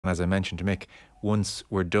As I mentioned to Mick, once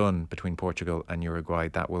we're done between Portugal and Uruguay,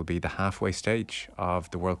 that will be the halfway stage of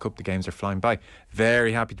the World Cup. The games are flying by.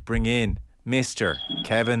 Very happy to bring in Mr.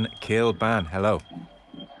 Kevin Kilbane. Hello.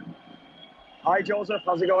 Hi Joseph,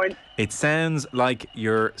 how's it going? It sounds like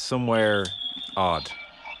you're somewhere odd.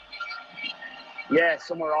 Yeah,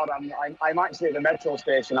 somewhere odd. I'm actually at the metro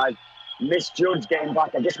station. I misjudged getting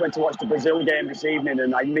back. I just went to watch the Brazil game this evening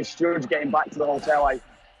and I misjudged getting back to the hotel.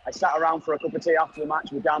 I sat around for a cup of tea after the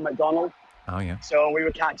match with Dan McDonnell. Oh, yeah. So we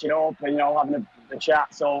were catching up and, having a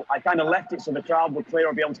chat. So I kind of left it so the crowd were clear.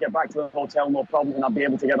 I'd be able to get back to the hotel, no problem, and I'd be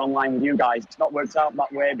able to get online with you guys. It's not worked out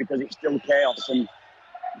that way because it's still chaos. And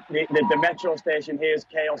the metro station here is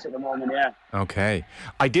chaos at the moment, yeah. Okay.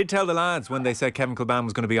 I did tell the lads when they said Kevin Kilbane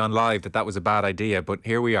was going to be on live that was a bad idea, but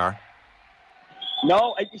here we are.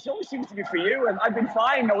 No, it always seems to be for you, and I've been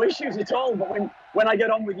fine, no issues at all. But when I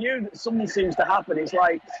get on with you, something seems to happen. It's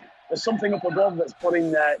like there's something up above that's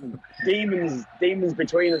putting demons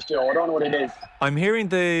between us, Joe. I don't know what it is. I'm hearing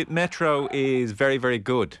the metro is very, very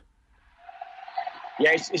good.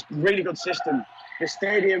 Yeah, it's a really good system. The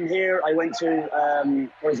stadium here, I went to,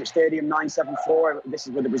 Stadium 974. This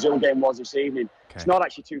is where the Brazil game was this evening. Okay. It's not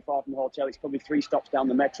actually too far from the hotel. It's probably 3 stops down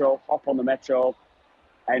the metro, hop on the metro.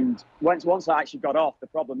 And once I actually got off, the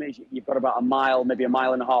problem is you've got about a mile, maybe a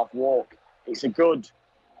mile and a half walk. It's a good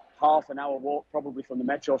half an hour walk probably from the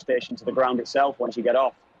metro station to the ground itself once you get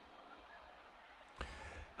off.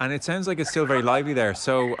 And it sounds like it's still very lively there.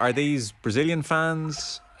 So are these Brazilian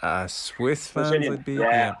fans, Swiss fans? Brazilian,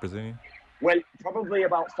 yeah, Brazilian. Well, probably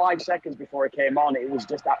about 5 seconds before it came on, it was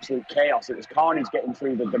just absolute chaos. It was carnage getting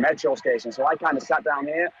through the metro station. So I kind of sat down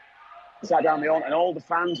here, and all the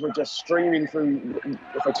fans were just streaming through.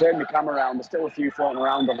 If I turn the camera around, there's still a few floating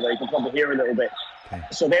around over there. You can probably hear a little bit. Okay.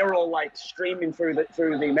 So they were all like streaming through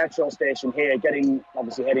the metro station here, heading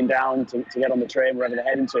down to get on the train wherever they're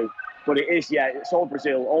heading to. But it's all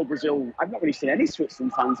Brazil. I've not really seen any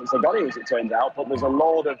Switzerland fans since I got here, as it turns out. But there's a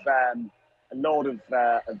load of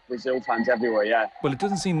Brazil fans everywhere. Yeah. Well, it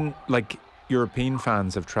doesn't seem like European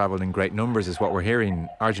fans have travelled in great numbers, is what we're hearing.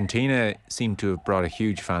 Argentina seemed to have brought a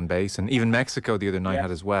huge fan base, and even Mexico the other night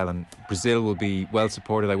had as well. And Brazil will be well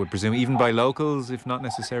supported, I would presume, even by locals, if not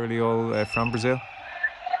necessarily all from Brazil.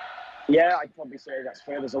 Yeah, I'd probably say that's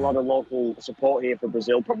fair. There's a lot of local support here for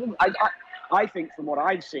Brazil. Probably, I think from what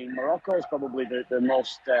I've seen, Morocco is probably the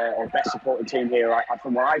most or best supported team here.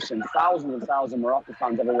 From what I've seen, thousands and thousands of Morocco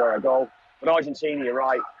fans everywhere I go. But Argentina, you're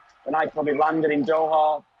right. When I probably landed in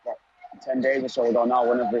Doha, 10 days or so ago now,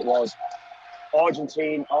 whenever it was,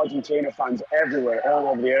 Argentina fans everywhere, all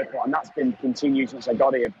over the airport, and that's been continued since I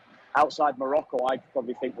got here. Outside Morocco, I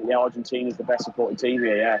probably think that Argentina is the best supported team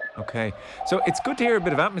here. Yeah. Okay, so it's good to hear a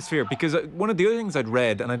bit of atmosphere, because one of the other things I'd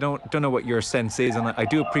read, and I don't know what your sense is, and I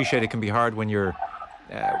do appreciate it can be hard when you're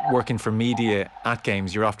working for media at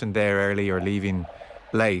games. You're often there early or leaving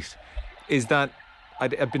late. Is that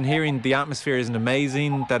I've been hearing the atmosphere isn't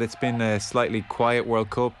amazing, that it's been a slightly quiet World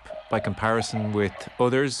Cup by comparison with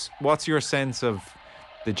others. What's your sense of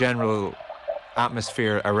the general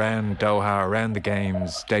atmosphere around Doha, around the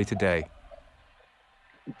games, day to day?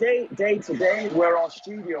 Day to day, where our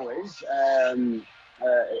studio is,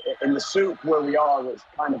 in the souk where we are, it's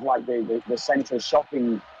kind of like the central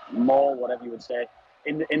shopping mall, whatever you would say,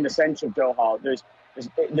 in the centre of Doha.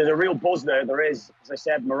 There's a real buzz there. There is, as I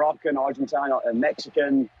said, Moroccan, Argentine,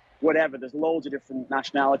 Mexican, whatever. There's loads of different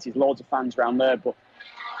nationalities, loads of fans around there. But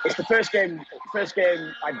it's the first game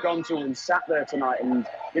I've gone to and sat there tonight. And,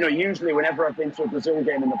 usually whenever I've been to a Brazil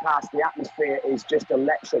game in the past, the atmosphere is just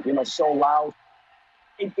electric, so loud.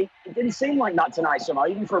 It didn't seem like that tonight somehow,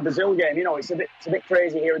 even for a Brazil game. It's a bit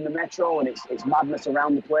crazy here in the metro, and it's madness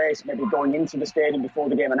around the place, maybe going into the stadium before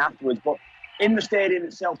the game and afterwards. But in the stadium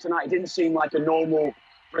itself tonight, it didn't seem like a normal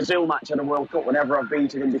Brazil match at a World Cup whenever I've been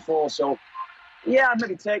to them before. So, yeah, I'd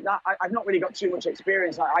maybe take that. I've not really got too much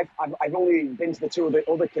experience. I've only been to the 2 of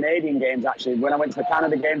the other Canadian games, actually. When I went to the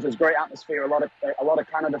Canada games, there was great atmosphere. A lot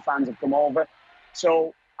of Canada fans have come over.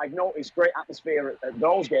 So I've noticed great atmosphere at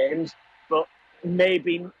those games, but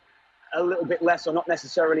maybe a little bit less, or not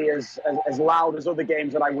necessarily as loud as other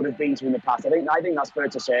games that I would have been to in the past. I think that's fair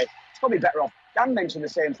to say. It's probably better off. Dan mentioned the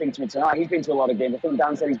same thing to me tonight. He's been to a lot of games. I think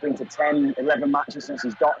Dan said he's been to 10, 11 matches since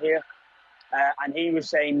he's got here. And he was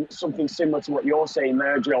saying something similar to what you're saying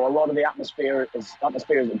there, Joe. A lot of the atmosphere at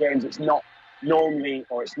the games, it's not normally,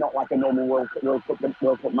 or it's not like a normal World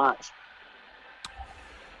Cup match.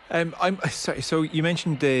 I'm sorry. So you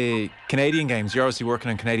mentioned the Canadian games. You're obviously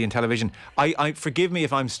working on Canadian television. I forgive me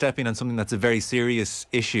if I'm stepping on something that's a very serious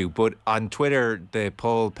issue, but on Twitter, the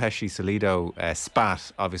Paul Peschisolido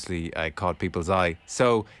spat obviously caught people's eye.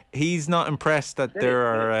 So he's not impressed that there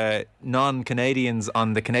are non-Canadians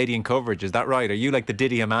on the Canadian coverage. Is that right? Are you like the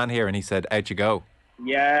Diddy man here? And he said, "Out you go."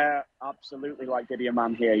 Yeah, absolutely like Diddy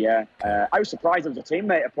man here, yeah. I was surprised I was a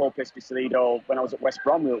teammate of Paul Peschisolido when I was at West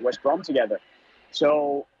Brom. We were at West Brom together.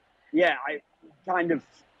 So, yeah,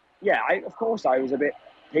 of course I was a bit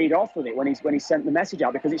peed off with it when he sent the message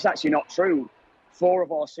out, because it's actually not true. 4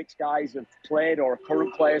 of our 6 guys have played or are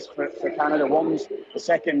current players for Canada. One's the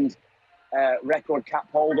second record cap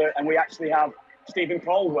holder, and we actually have Stephen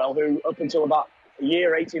Caldwell, who up until about a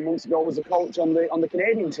year, 18 months ago, was a coach on the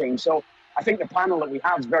Canadian team. So I think the panel that we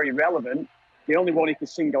have is very relevant. The only one he could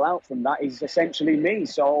single out from that is essentially me.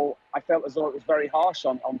 So I felt as though it was very harsh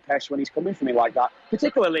on Pesh when he's coming for me like that,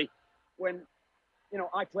 particularly when,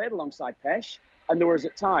 I played alongside Pesh, and there was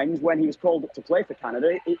at times when he was called up to play for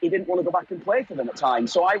Canada, he didn't want to go back and play for them at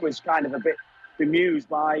times. So I was kind of a bit bemused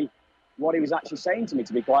by what he was actually saying to me,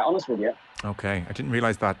 to be quite honest with you. Okay, I didn't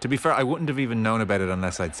realise that. To be fair, I wouldn't have even known about it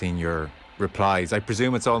unless I'd seen your replies. I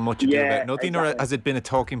presume it's all much ado about nothing, exactly. Or has it been a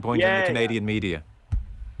talking point in the Canadian media?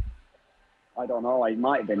 I don't know. It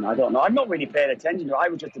might have been. I don't know. I've not really paid attention to it. I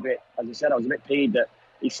was just a bit, as I said, I was a bit peeved that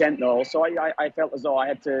he sent those. So I felt as though I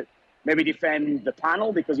had to maybe defend the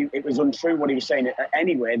panel, because it was untrue what he was saying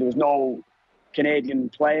anyway. There was no Canadian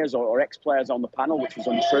players or ex-players on the panel, which was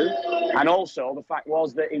untrue. And also the fact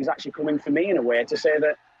was that he was actually coming for me in a way to say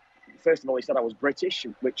that, first of all, he said I was British,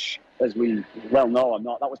 which, as we well know, I'm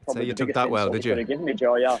not. That was probably the biggest insult he could have given me,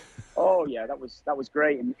 Joe. Yeah. Oh, yeah, that was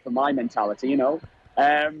great for my mentality,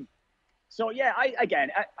 So yeah,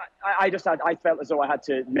 I felt as though I had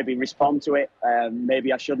to maybe respond to it.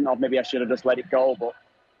 Maybe I shouldn't have. Maybe I should have just let it go. But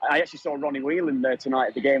I actually saw Ronnie Whelan there tonight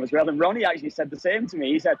at the game as well, and Ronnie actually said the same to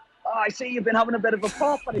me. He said, "Oh, I see you've been having a bit of a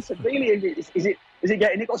pop," and I said, "Really? Is it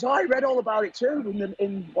getting?" He goes, "Oh, I read all about it too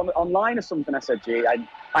online or something." I said, "Gee, I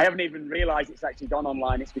haven't even realised it's actually gone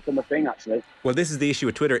online. It's become a thing, actually." Well, this is the issue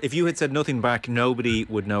with Twitter. If you had said nothing back, nobody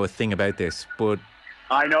would know a thing about this. But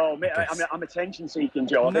I know. I'm attention seeking,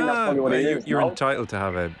 Joe. I think that's probably what it is. You're entitled to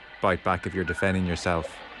have a bite back if you're defending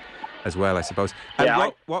yourself as well, I suppose. Yeah,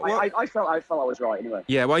 I felt I was right anyway.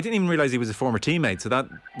 Yeah, well, I didn't even realise he was a former teammate, so that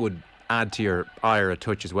would add to your ire a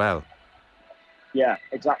touch as well. Yeah,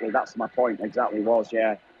 exactly. That's my point. Exactly was.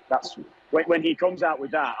 Yeah, that's when he comes out with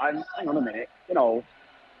that. Hang on a minute.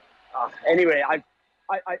 Anyway, I've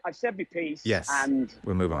said my piece. Yes, and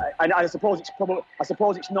we'll move on. And I suppose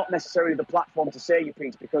it's not necessarily the platform to say your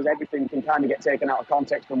piece, because everything can kind of get taken out of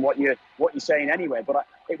context from what you're saying anyway. But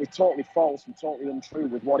it was totally false and totally untrue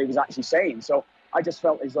with what he was actually saying. So I just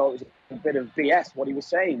felt as though it was a bit of BS what he was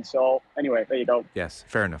saying. So anyway, there you go. Yes,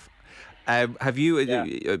 fair enough. Have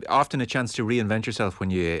you often a chance to reinvent yourself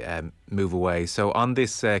when you move away? So on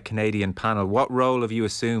this Canadian panel, what role have you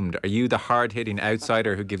assumed? Are you the hard-hitting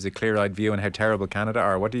outsider who gives a clear-eyed view on how terrible Canada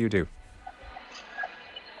are? What do you do?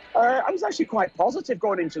 I was actually quite positive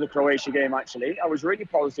going into the Croatia game, actually. I was really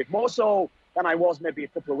positive, more so than I was maybe a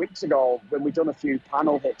couple of weeks ago when we'd done a few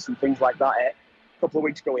panel hits and things like that. A couple of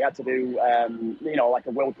weeks ago we had to do, like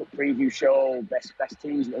a World Cup preview show, best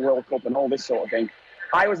teams in the World Cup and all this sort of thing.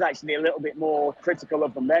 I was actually a little bit more critical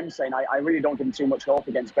of them saying I really don't give them too much hope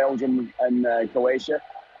against Belgium and Croatia.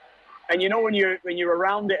 And when you're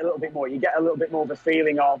around it a little bit more, you get a little bit more of a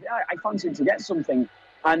feeling of, I fancy them to get something.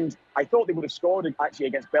 And I thought they would have scored actually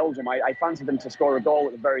against Belgium. I fancied them to score a goal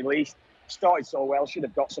at the very least. Started so well, should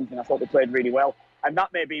have got something. I thought they played really well. And that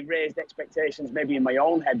maybe raised expectations maybe in my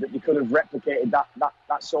own head that they could have replicated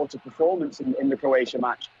that sort of performance in the Croatia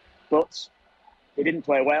match. But they didn't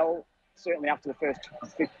play well. Certainly after the first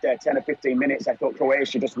 10 or 15 minutes, I thought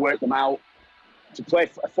Croatia just worked them out. To play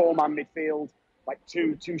a 4-man midfield, like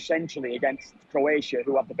two centrally against Croatia,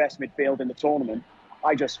 who have the best midfield in the tournament,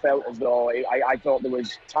 I just felt as though I thought there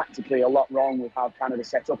was tactically a lot wrong with how Canada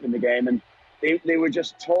set up in the game. And they were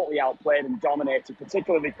just totally outplayed and dominated,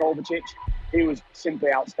 particularly Kovacic. He was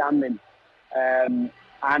simply outstanding. And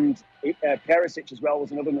Perisic as well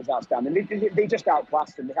was another one that was outstanding. They just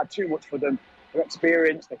outclassed them. They had too much for them. Their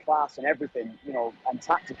experience, the class, and everything, and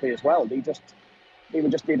tactically as well. They just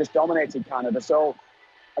dominated Canada. So,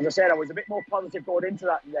 as I said, I was a bit more positive going into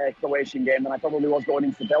that Croatian game than I probably was going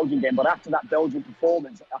into the Belgian game. But after that Belgian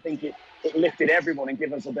performance, I think it lifted everyone and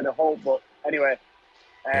gave us a bit of hope. But anyway,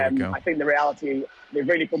 I think the reality, they've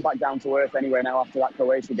really come back down to earth anyway now after that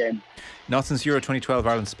Croatia game. Not since Euro 2012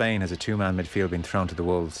 Ireland-Spain has a 2-man midfield been thrown to the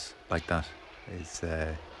wolves like that.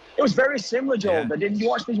 It was very similar, Joel. Yeah. Did you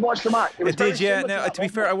watch the match? It was very yeah. similar Now, that, to be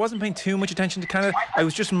fair, I wasn't paying too much attention to Canada. I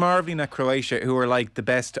was just marvelling at Croatia, who are like the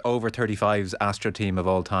best over 35s Astro team of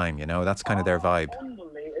all time. You know, that's kind of their vibe.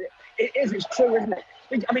 Unbelievable. It is. It's true, isn't it?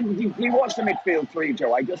 I mean, you watch the midfield three,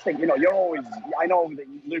 Joe. I just think, you're always. I know that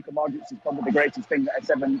Luka Modric is probably the greatest thing that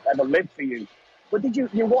has ever lived for you. But did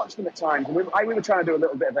you watch them at times? We were trying to do a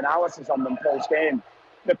little bit of analysis on them post game.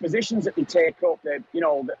 The positions that they take up,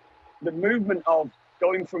 the movement of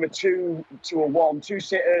going from a 2 to a 1, 2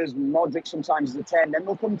 sitters, Modric sometimes as a 10, then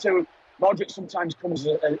they'll come to Modric sometimes comes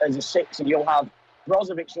as a 6, and you'll have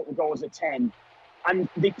Brozovic that will go as a 10. And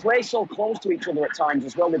they play so close to each other at times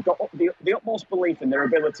as well. They've got the utmost belief in their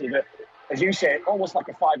ability that, as you say, almost like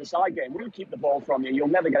a five-a-side game. We'll keep the ball from you. You'll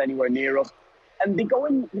never get anywhere near us. And they go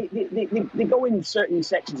in certain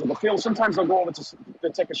sections of the field. Sometimes they'll go over to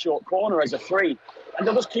take a short corner as a 3, and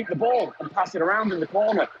they'll just keep the ball and pass it around in the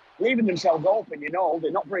corner, leaving themselves open.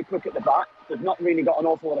 They're not very quick at the back. They've not really got an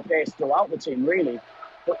awful lot of pace throughout the team, really.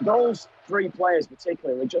 But those 3 players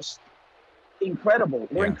particularly are just incredible.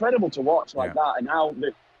 They're incredible to watch like that. And how,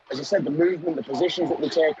 as I said, the movement, the positions that they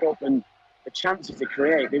take up, and the chances they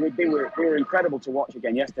create, they were incredible to watch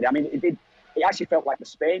again yesterday. I mean, it actually felt like the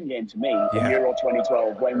Spain game to me in Euro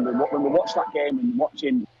 2012 when we watched that game and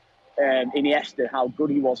watching Iniesta, how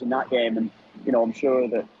good he was in that game. And I'm sure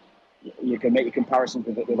that you can make your comparisons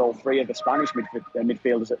with all 3 of the Spanish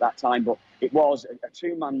midfielders at that time, but it was a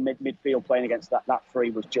 2-man midfield playing against that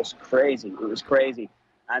 3 was just crazy. It was crazy.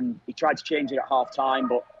 And he tried to change it at half time,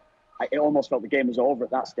 but it almost felt the game was over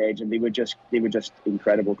at that stage. And they were just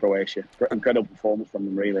incredible, Croatia. Incredible performance from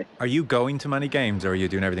them, really. Are you going to many games, or are you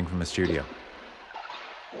doing everything from a studio?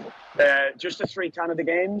 Just the 3 Canada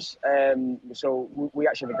games. So we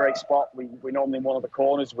actually have a great spot. We normally in one of the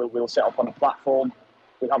corners. We'll set up on a platform.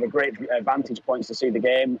 We'll have a great vantage points to see the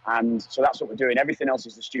game, and so that's what we're doing. Everything else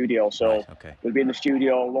is the studio. So we'll be in the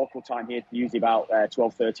studio local time here, usually about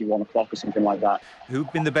 12:30, 1 o'clock or something like that. Who's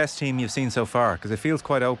been the best team you've seen so far? Because it feels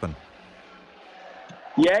quite open.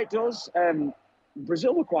 Yeah, it does.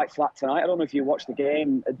 Brazil were quite flat tonight. I don't know if you watched the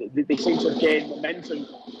game. They seem to have gained momentum.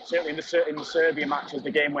 Certainly in the Serbia match, as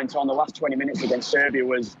the game went on, the last 20 minutes against Serbia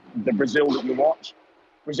was the Brazil that you watch.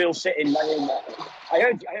 Brazil sitting. I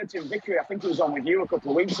heard Tim Vickery, I think he was on with you a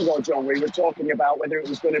couple of weeks ago, John, where he was talking about whether it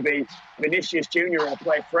was going to be Vinicius Junior or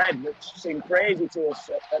play Fred, which seemed crazy to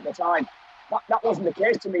us at the time. That wasn't the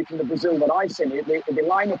case to me from the Brazil that I've seen. They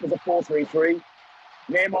line up as a 4-3-3.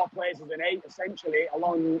 Neymar plays as an 8, essentially,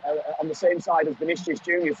 along on the same side as Vinicius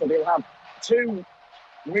Junior. So they'll have 2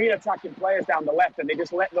 real attacking players down the left, and they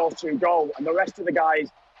just let those 2 go, and the rest of the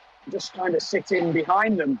guys just kind of sit in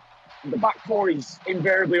behind them. The back 4 is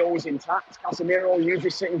invariably always intact. Casemiro usually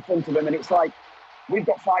sit in front of them, and it's like, we've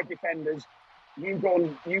got 5 defenders. You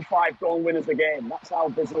 5 go and win us the game. That's how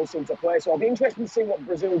Brazil seem to play. So I'll be interested to see what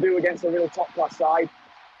Brazil do against a real top-class side.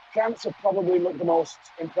 France have probably looked the most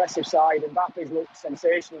impressive side, and Mbappe's looked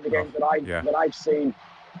sensational in the games that I've seen.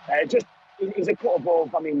 He's a cut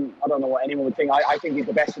above. I mean, I don't know what anyone would think. I think he's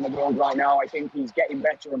the best in the world right now. I think he's getting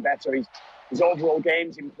better and better. His overall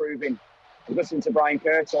game's improving. I was listening to Brian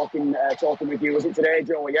Kerr talking with you. Was it today,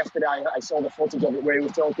 Joe, or yesterday? I saw the footage of it where he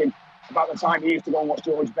was talking about the time he used to go and watch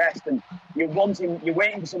George Best, and you're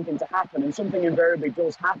waiting for something to happen, and something invariably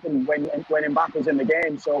does happen when Mbappe's in the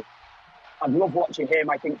game. So I love watching him.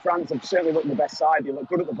 I think France have certainly looked the best side. They look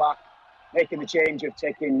good at the back, making the change of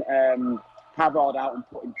taking Pavard out and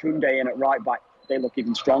putting Koundé in at right back. They look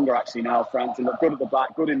even stronger actually now, France. They look good at the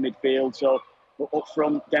back, good in midfield. So up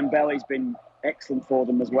front, Dembele's been excellent for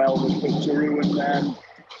them as well with Giroud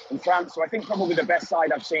and France. So I think probably the best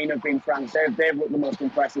side I've seen have been France. They've looked the most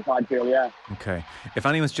impressive, I feel, yeah. Okay. If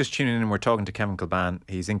anyone's just tuning in, we're talking to Kevin Kilbane.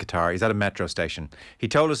 He's in Qatar. He's at a metro station. He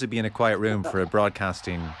told us he'd be in a quiet room for a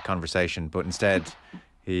broadcasting conversation, but instead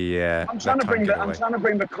he I'm trying to bring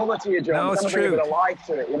the colour to you, John. No, it's true. Bring a bit of life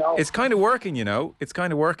to it, It's kind of working, It's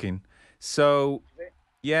kind of working. So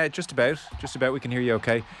yeah, just about. We can hear you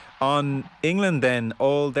okay. On England then,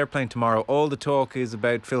 they're playing tomorrow. All the talk is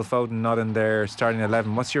about Phil Foden not in their starting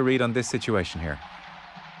 11. What's your read on this situation here?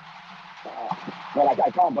 Well,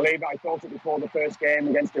 I can't believe it. I thought it before the first game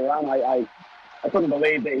against Iran. I couldn't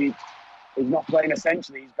believe that he's not playing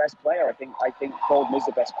essentially his best player. I think Foden is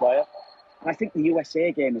the best player. And I think the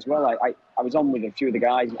USA game as well. I was on with a few of the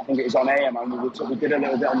guys. I think it was on AM, and we did a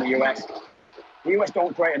little bit on the US. The US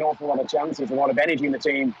don't create an awful lot of chances, a lot of energy in the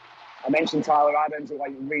team. I mentioned Tyler Adams, who I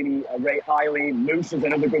really rate highly. Moose is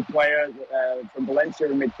another good player from Valencia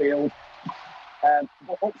in midfield.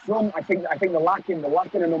 But up front, I think they're lacking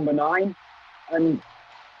a number 9. And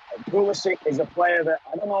Pulisic is a player that,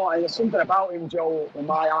 I don't know, there's something about him, Joe, in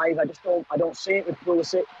my eyes. I don't see it with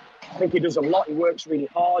Pulisic. I think he does a lot. He works really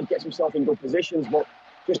hard, gets himself in good positions, but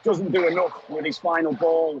just doesn't do enough with his final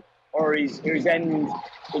ball, or his end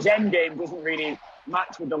game doesn't really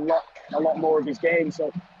match with a lot more of his game.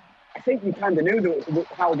 So I think you kind of knew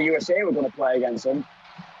how the USA were going to play against them.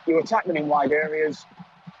 You attack them in wide areas.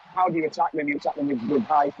 How do you attack them? You attack them with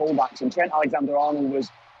high fullbacks. And Trent Alexander-Arnold was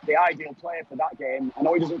the ideal player for that game. I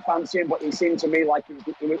know he doesn't fancy him, but he seemed to me like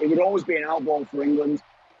it would always be an outball for England.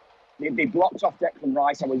 They blocked off Declan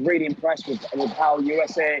Rice. I was really impressed with how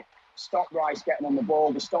USA stopped Rice getting on the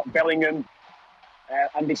ball. They stopped Bellingham.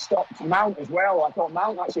 And they stopped Mount as well. I thought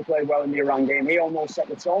Mount actually played well in the Iran game. He almost set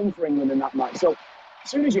the tone for England in that match. So as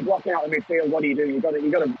soon as you're blocking out the midfield, what do? You got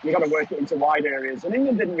to work it into wide areas. And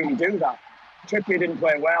England didn't really do that. Trippier didn't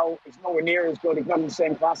play well. He's nowhere near as good. He's not in the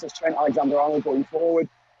same class as Trent Alexander-Arnold going forward.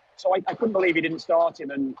 So I couldn't believe he didn't start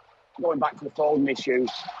him. And going back to the Foden issue,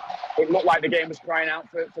 it looked like the game was crying out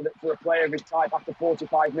for a player of his type after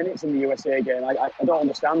 45 minutes in the USA game. I don't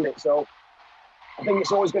understand it. So I think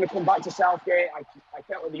it's always going to come back to Southgate. I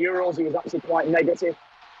felt with the Euros he was actually quite negative.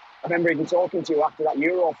 I remember even talking to you after that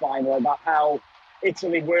Euro final about how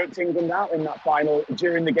Italy worked England out in that final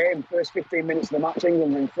during the game. First 15 minutes of the match,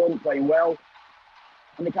 England were in front, playing well.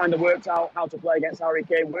 And they kind of worked out how to play against Harry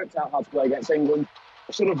Kane, worked out how to play against England.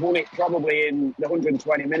 Should have won it probably in the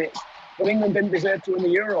 120 minutes. But England didn't deserve to win the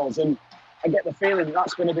Euros. And I get the feeling that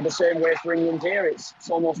that's going to be the same way for England here. It's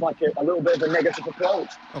almost like a little bit of a negative approach.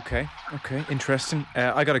 Okay, interesting.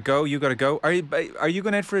 I got to go, you got to go. Are you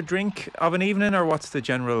going out for a drink of an evening, or what's the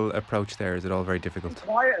general approach there? Is it all very difficult?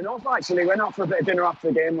 Quiet enough, actually. Went out for a bit of dinner after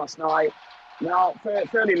the game last night. Now,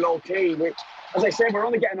 fairly low-key. As I said, we're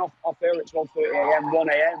only getting off early at 12:30am,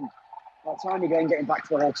 1am. By the time you're getting back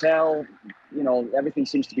to the hotel, everything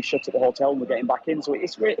seems to be shut at the hotel and we're getting back in. So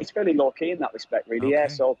it's fairly low-key in that respect, really, okay. Yeah.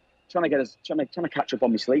 So trying to catch up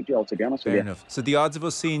on my sleep, Joel, to be honest with you. Fair enough. So the odds of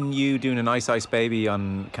us seeing you doing an Ice Ice Baby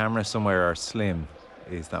on camera somewhere are slim.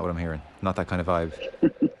 Is that what I'm hearing? Not that kind of vibe.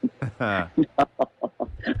 I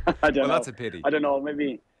don't know. Well, that's a pity. I don't know.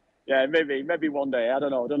 Maybe one day. I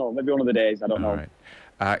don't know. Maybe one of the days. I don't know.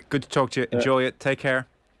 All right. Good to talk to you. Enjoy it. Take care.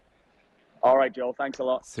 All right, Joel. Thanks a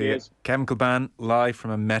lot. Cheers. Kevin Kilbane, live from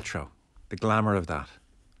a metro. The glamour of that.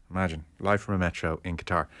 Imagine, live from a metro in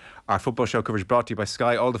Qatar. Our football show coverage brought to you by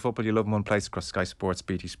Sky. All the football you love in one place across Sky Sports,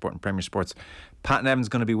 BT Sport and Premier Sports. Pat and Evan's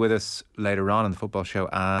going to be with us later on in the football show,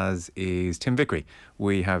 as is Tim Vickery.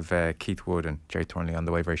 We have Keith Wood and Jerry Thornley on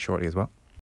the way very shortly as well.